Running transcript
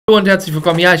Und herzlich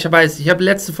willkommen. Ja, ich weiß, ich habe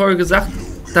letzte Folge gesagt,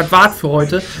 das war's für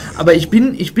heute. Aber ich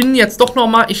bin jetzt doch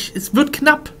nochmal, es wird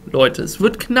knapp, Leute, es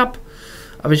wird knapp.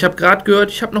 Aber ich habe gerade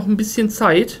gehört, ich habe noch ein bisschen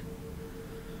Zeit.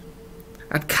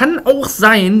 Es kann auch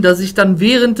sein, dass ich dann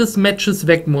während des Matches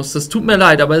weg muss. Das tut mir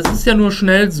leid, aber es ist ja nur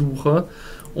Schnellsuche.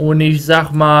 Und ich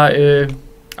sag mal,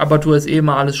 Apertur ist eh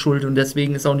mal alles schuld und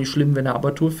deswegen ist auch nicht schlimm, wenn der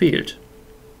Apertur fehlt.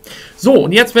 So,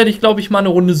 und jetzt werde ich, glaube ich, mal eine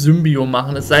Runde Symbio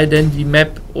machen. Es sei denn, die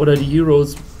Map oder die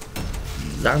Heroes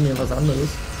sagen mir was anderes.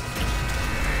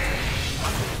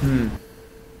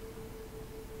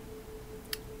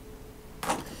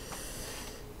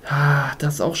 Ah,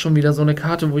 das ist auch schon wieder so eine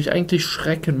Karte, wo ich eigentlich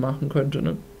Schrecken machen könnte,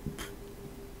 ne?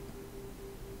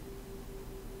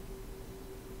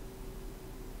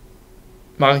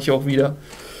 Mache ich auch wieder.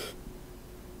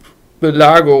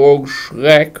 Belagerung,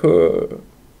 Schrecke.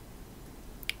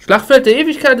 Schlachtfeld der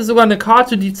Ewigkeit ist sogar eine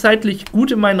Karte, die zeitlich gut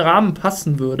in meinen Rahmen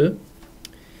passen würde.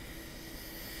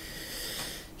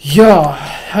 Ja,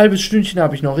 halbes Stündchen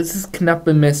habe ich noch. Es ist knapp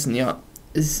bemessen, ja.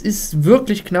 Es ist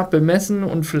wirklich knapp bemessen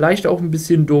und vielleicht auch ein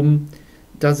bisschen dumm,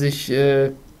 dass ich,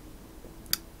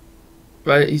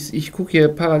 weil ich gucke hier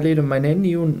parallel in mein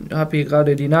Handy und habe hier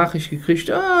gerade die Nachricht gekriegt,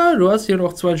 du hast hier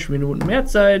noch 20 Minuten mehr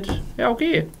Zeit. Ja,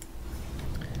 okay.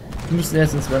 Wir müssen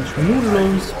erst in 20 Minuten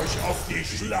los.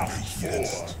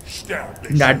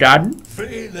 Na dann.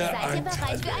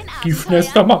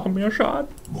 Giftnester machen mir Schaden.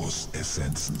 Muss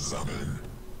Essenzen sammeln.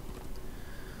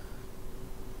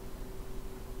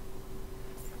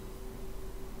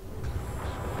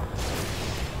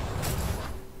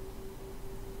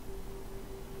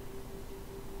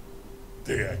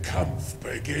 Der Kampf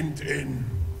beginnt in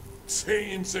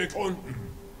 10 Sekunden.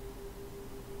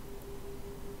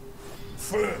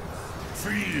 5,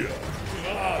 4,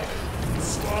 3,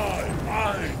 2,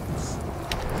 1.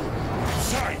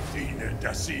 Zeigt ihnen,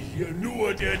 dass sie hier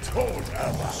nur der Tod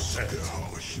erwartet.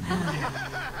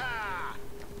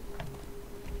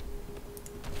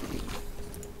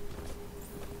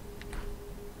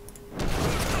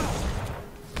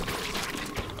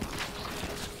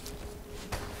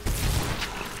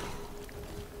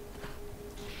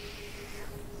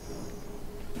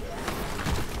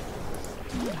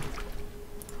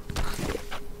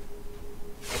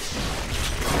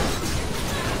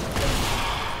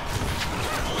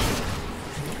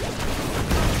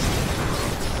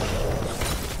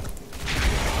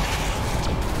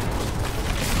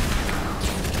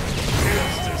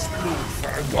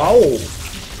 Wow.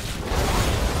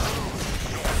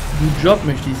 Good job,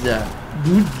 möchte ich sagen.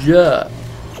 Good job.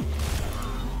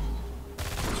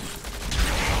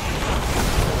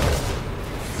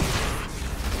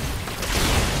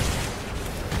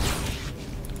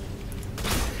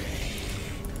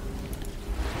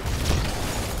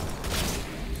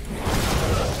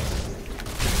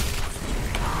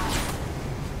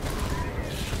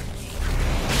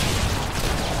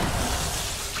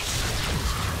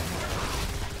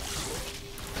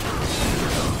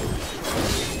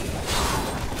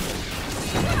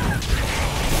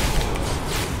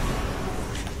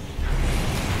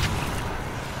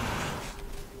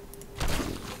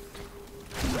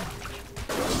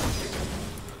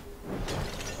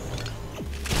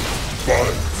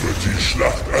 Bald wird die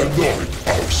Schlacht erneut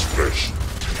ausbrechen.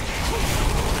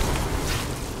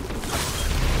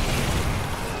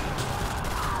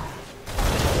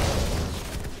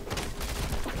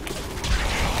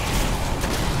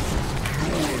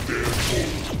 Nur der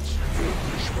Tod wird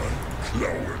mich meinen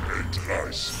Klauen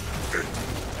entreißen.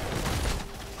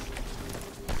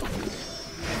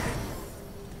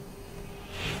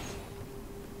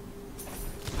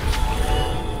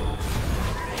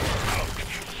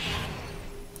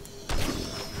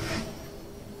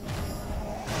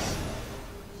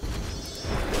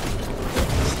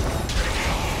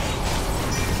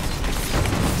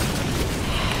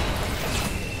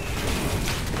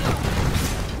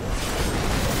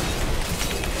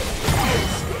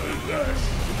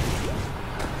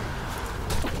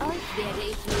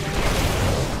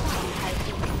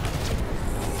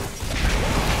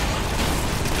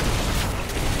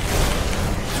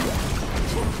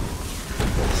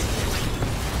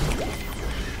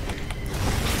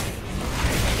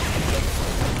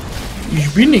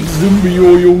 Ich bin nicht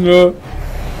Symbio, Junge.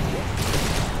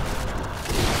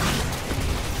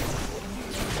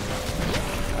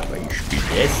 Aber ich bin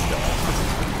Nester.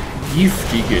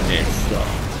 Giftige Nester.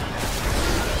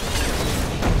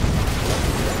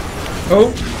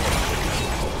 Oh.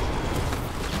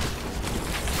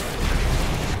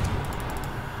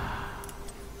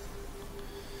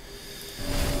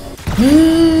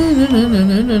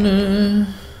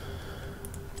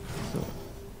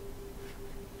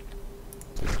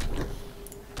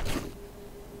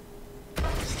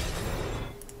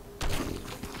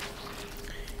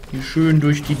 schön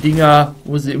durch die Dinger,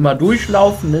 wo sie immer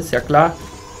durchlaufen, ist ja klar.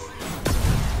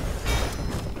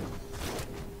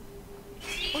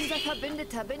 Unser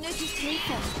Verbündeter benötigt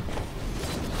Hilfe.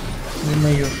 Nehmen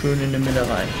wir hier schön in die Mitte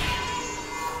rein.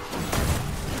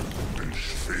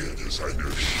 Ich werde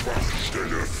seine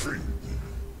Schwachstelle finden.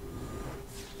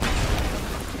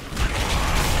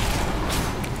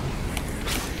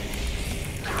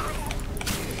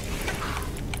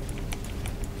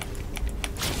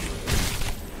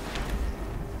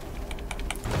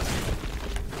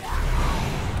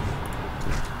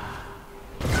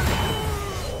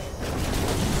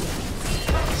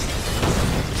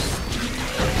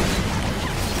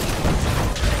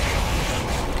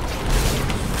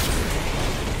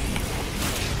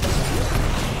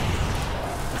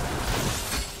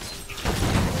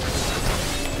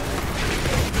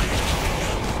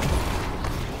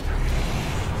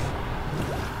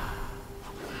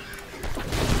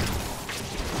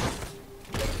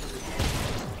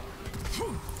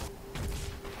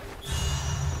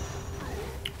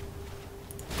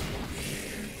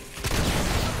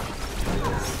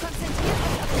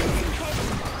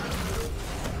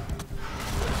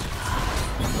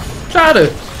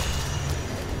 Schade.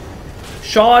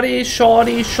 Schade,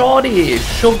 schade, schade.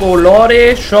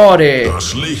 Schokolade, schade.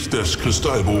 Das Licht des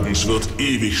Kristallbogens wird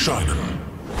ewig scheinen.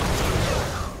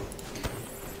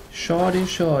 Schade,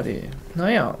 schade.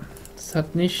 Naja, das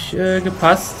hat nicht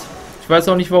gepasst. Ich weiß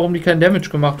auch nicht, warum die kein Damage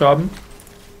gemacht haben.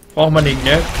 Braucht man nicht,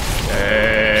 ne?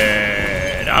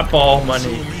 Da braucht man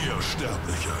nicht. Wir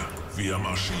Sterbliche, wir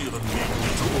marschieren gegen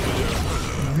die Tore der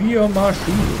Hölle. Wir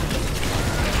marschieren.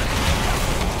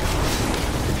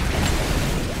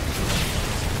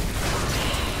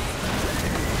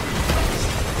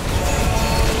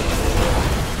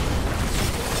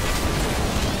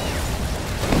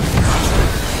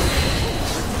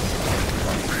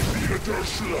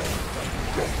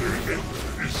 Doch der Ende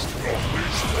ist noch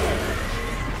nicht vorbei.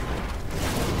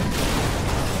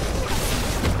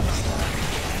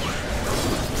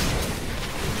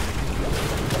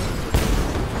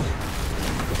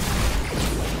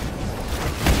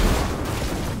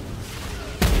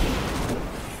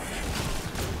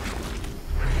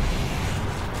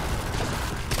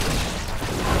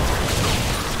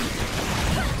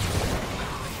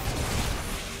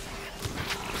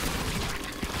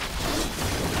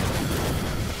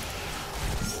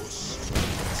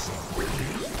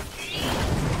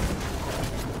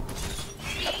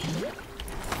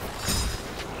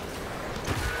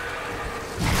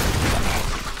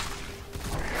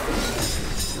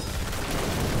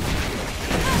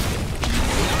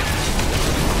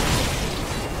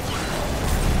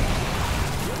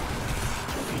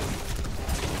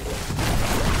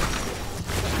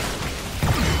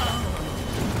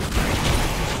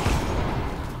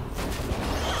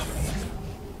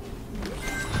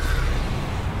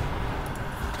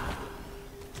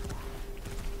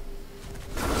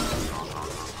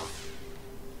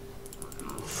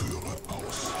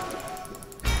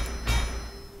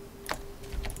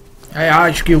 Ja, ja,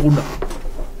 ich gehe runter.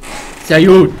 Sehr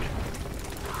gut.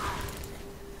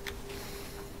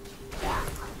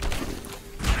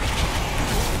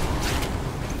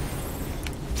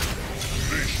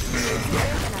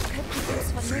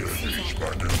 Ich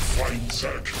meinen Feind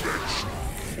zerquetschen.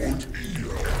 Und ihr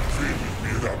werdet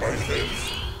mir dabei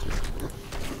helfen.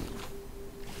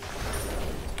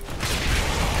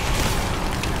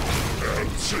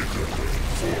 Erzittere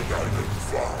vor deinem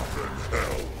wahren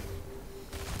Herrn.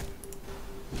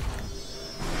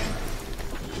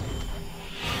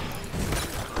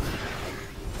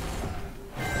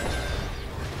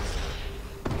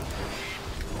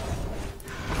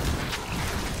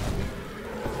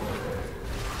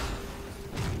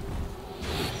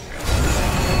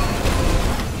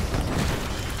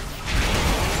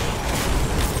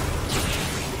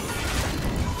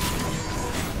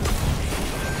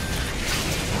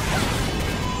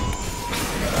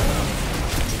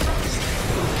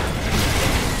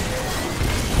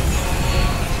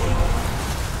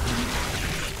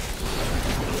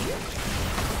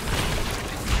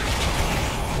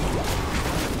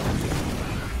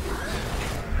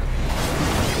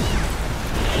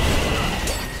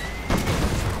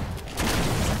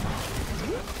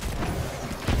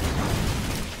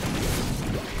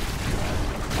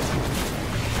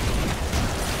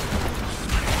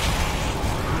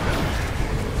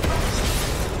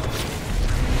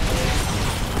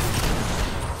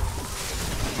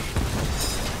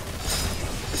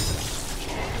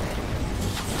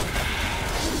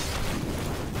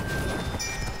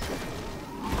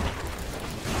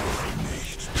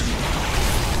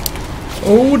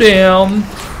 Oh damn.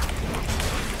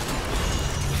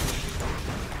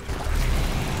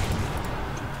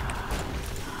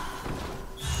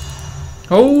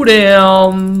 Oh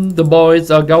damn, the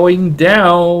boys are going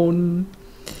down.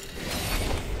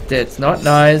 That's not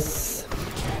nice.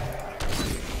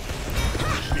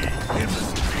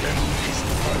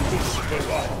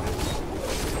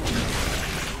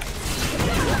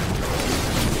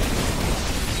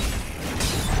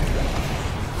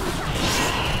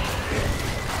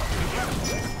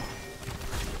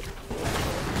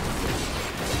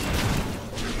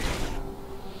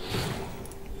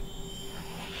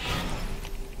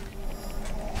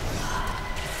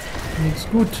 Nichts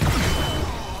gut.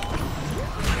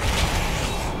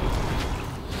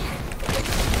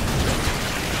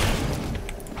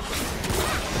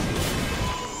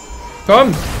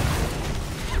 Komm!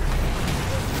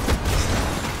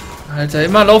 Alter,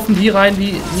 immer laufen die rein,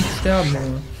 die nicht sterben.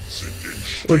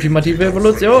 Ultimative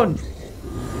Evolution.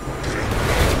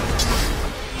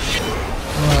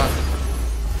 Ah.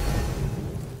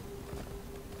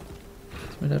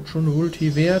 Ist mir das schon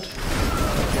Ulti wert?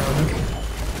 Ja, ne?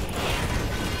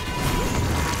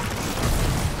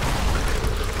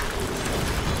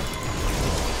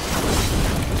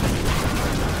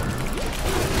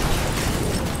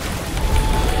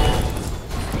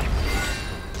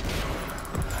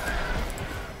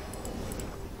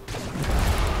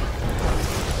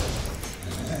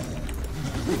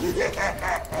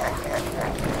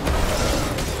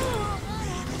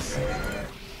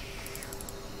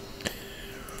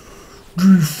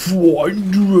 Die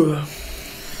Freunde.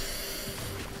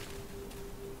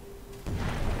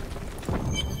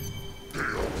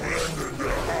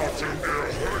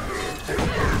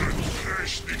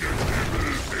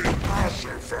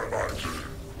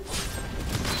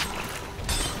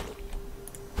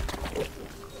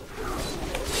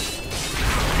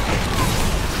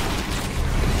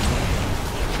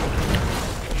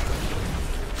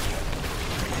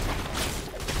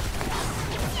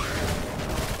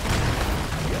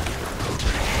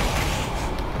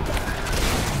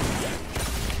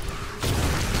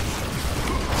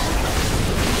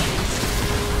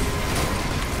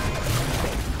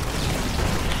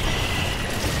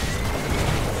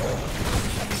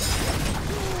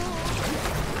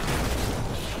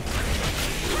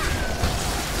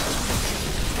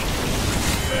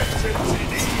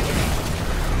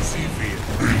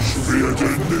 Ich werde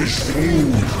nicht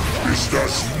ruhen, bis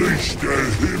das Licht der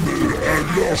Himmel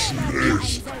erloschen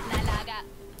ist.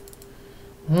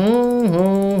 Ho,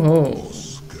 ho, ho.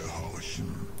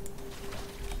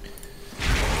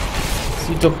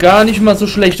 Sieht doch gar nicht mal so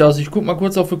schlecht aus. Ich guck mal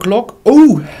kurz auf die Glock.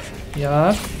 Oh!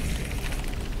 Ja.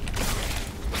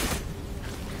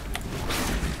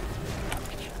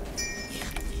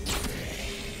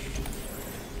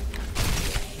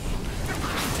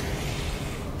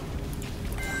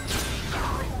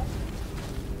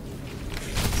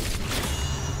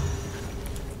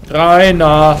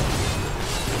 Rainer.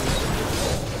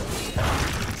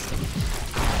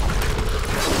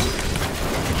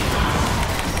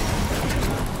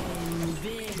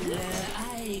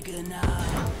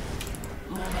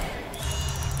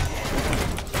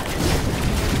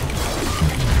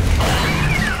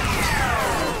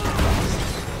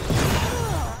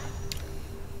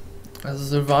 Also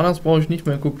Sylvanas brauche ich nicht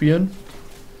mehr kopieren.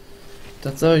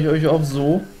 Das sage ich euch auch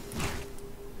so.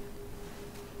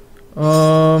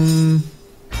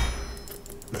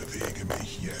 Bewege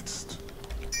mich jetzt.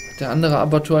 Der andere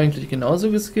Abattoir eigentlich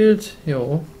genauso geskillt?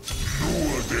 Jo.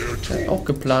 Der hat auch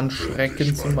geplant,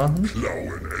 Schrecken zu machen.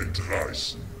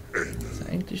 Ist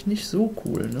eigentlich nicht so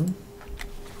cool, ne?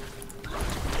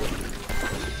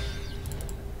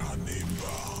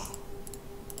 Annehmbar.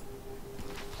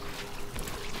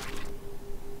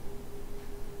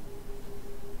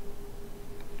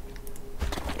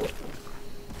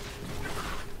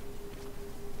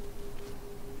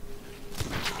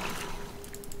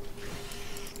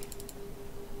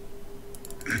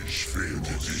 Ich werde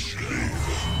dich lehren,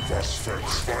 was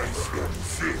Verzweiflung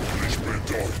wirklich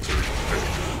bedeutet.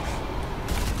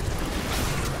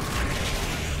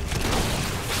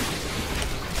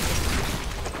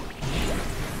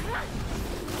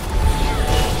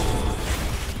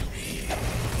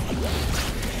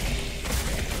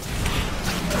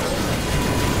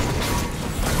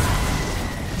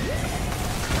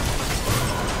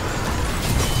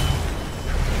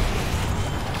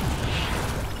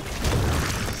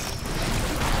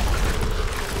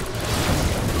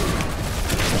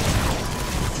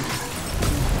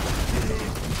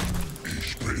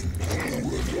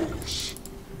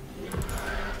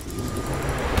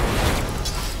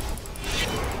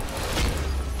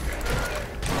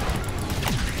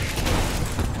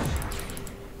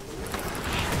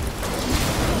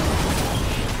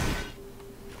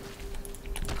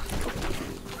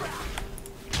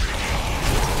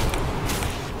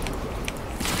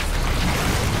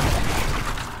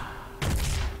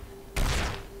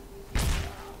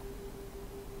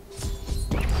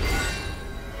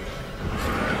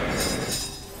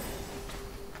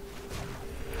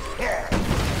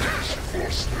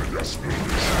 wusste, das würde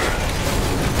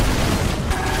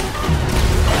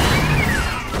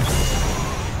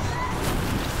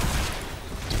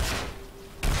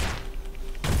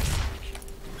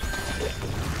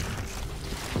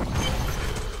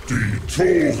Die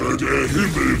Tore der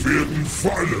Himmel werden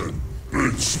fallen,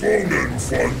 bezwungen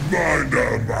von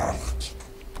meiner Macht.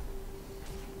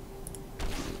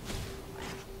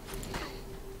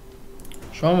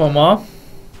 Schauen wir mal.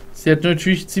 Ist jetzt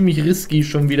natürlich ziemlich risky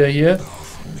schon wieder hier.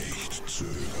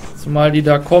 Zumal die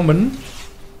da kommen.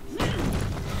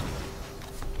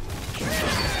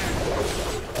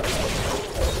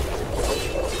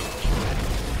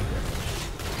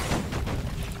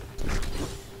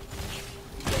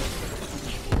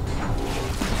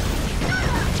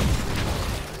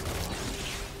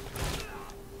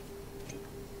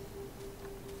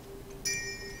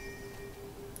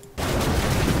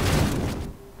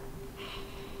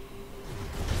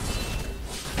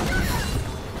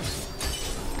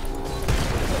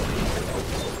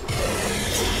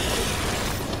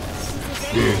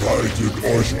 Bereitet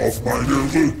euch auf meine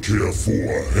Rückkehr vor,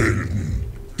 Helden.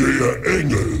 Der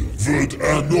Engel wird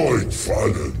erneut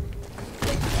fallen.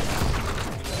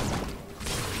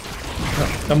 Ja,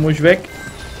 dann muss ich weg.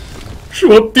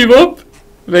 Schwuppdiwupp.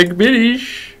 Weg bin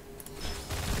ich.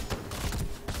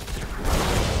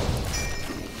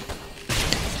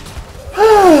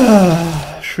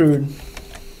 Ah, schön.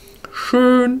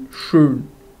 Schön, schön.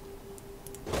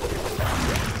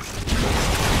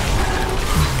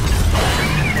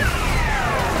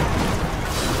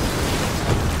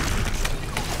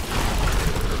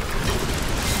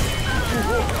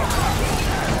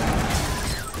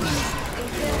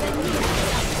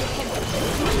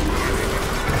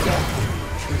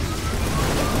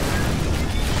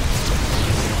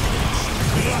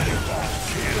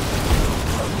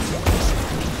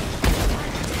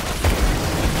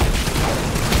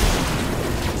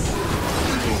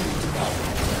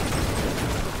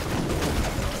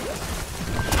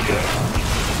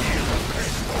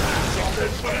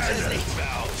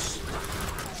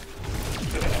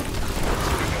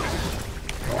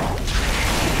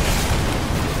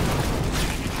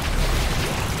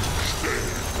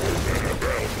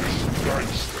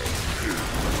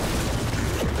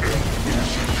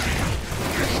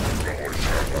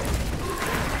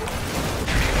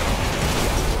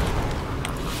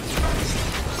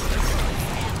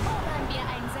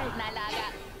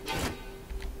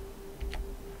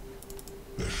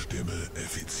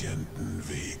 effizienten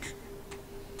Weg.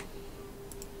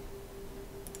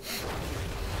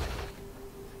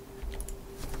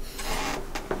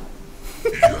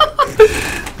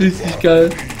 Richtig geil.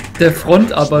 Der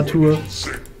Frontabatur.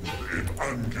 Im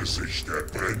Angesicht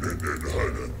der brennenden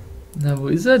Höllen. Na, wo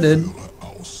ist er denn?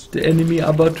 Der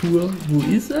Enemy-Abatur. Wo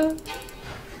ist er?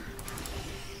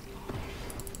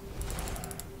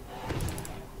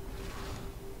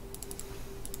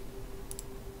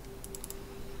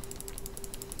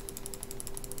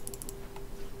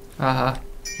 Aha,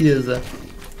 hier ist er.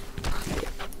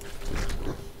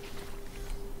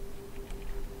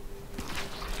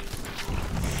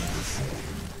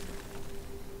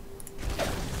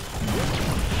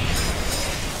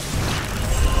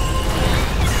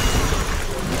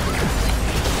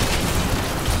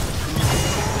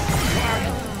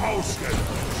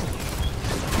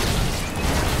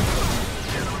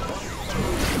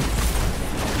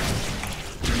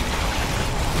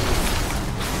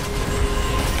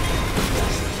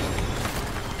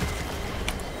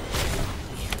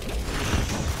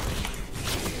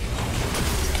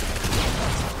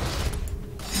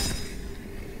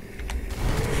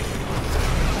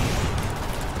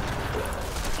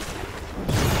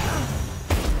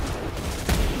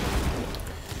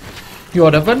 Ja,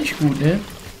 das war nicht gut, ne?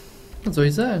 Was soll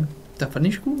ich sagen? Das war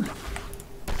nicht gut.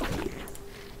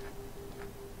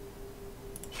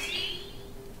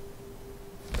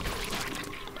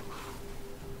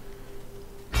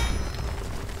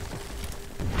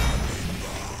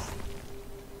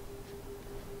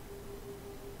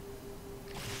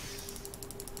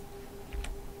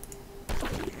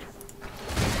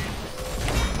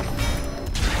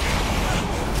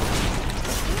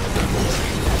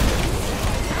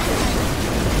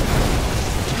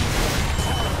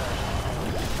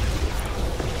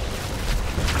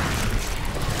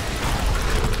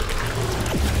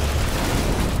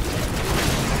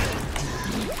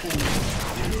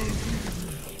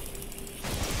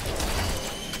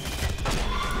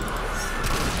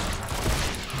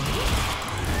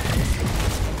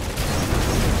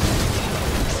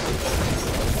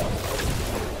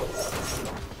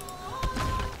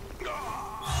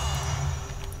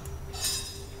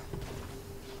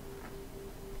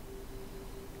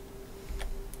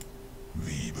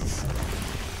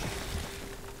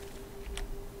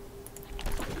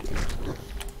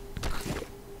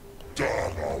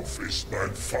 ist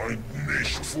mein Feind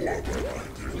nicht vorbereitet.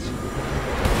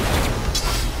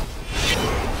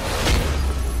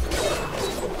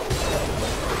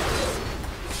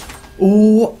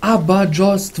 Oh, aber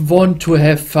just want to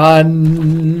have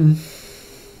fun.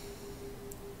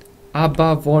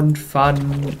 Aber want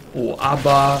fun. Oh,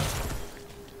 aber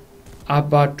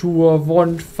Tour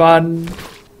want fun.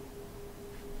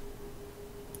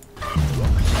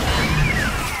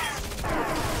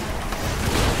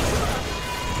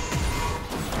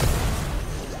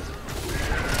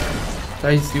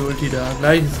 Gleich ist die Ulti da,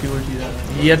 gleich ist die Ulti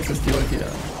da. Jetzt ist die Ulti da.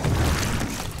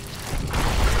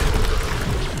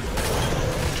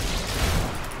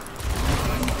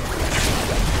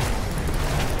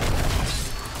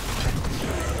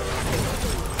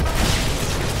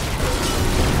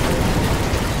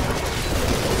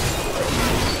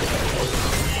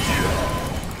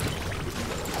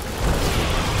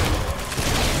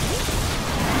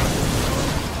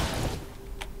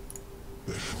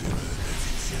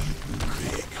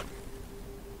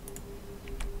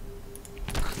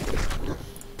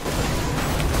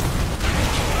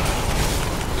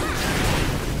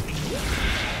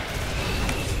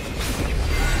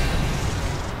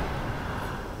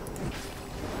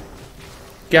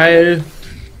 Geil.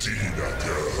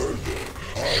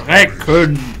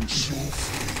 Schrecken.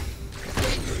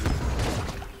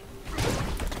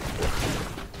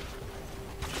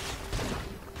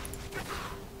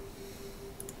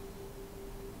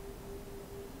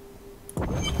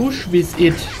 Push wie's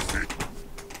it.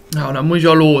 Ja, und dann muss ich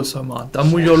ja los, hör mal. Da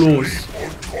muss ich ja los.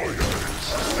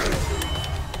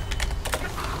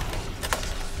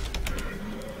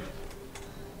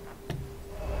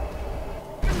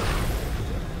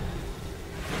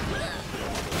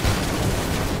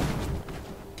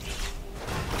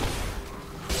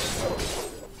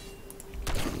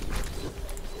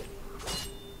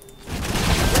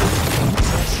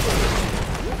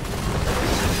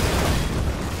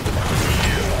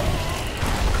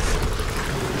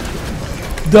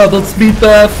 Double speed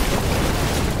buff.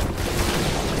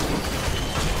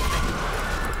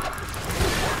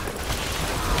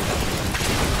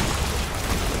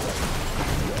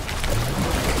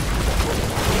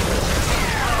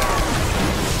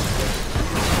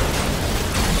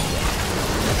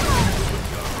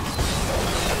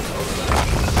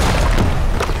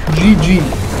 GG.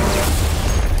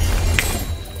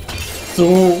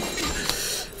 So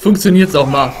funktioniert's auch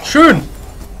mal. Schön.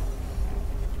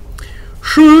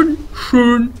 Schön,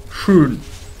 schön, schön.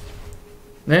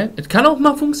 Ne? Es kann auch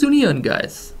mal funktionieren,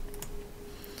 Guys.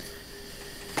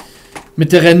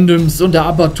 Mit der Randoms und der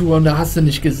Apertur und da hast du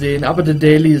nicht gesehen. Aber der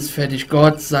Daily ist fertig,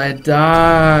 Gott sei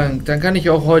Dank. Dann kann ich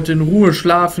auch heute in Ruhe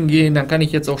schlafen gehen. Dann kann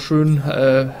ich jetzt auch schön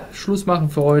Schluss machen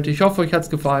für heute. Ich hoffe, euch hat's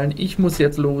gefallen. Ich muss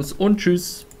jetzt los und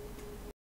tschüss.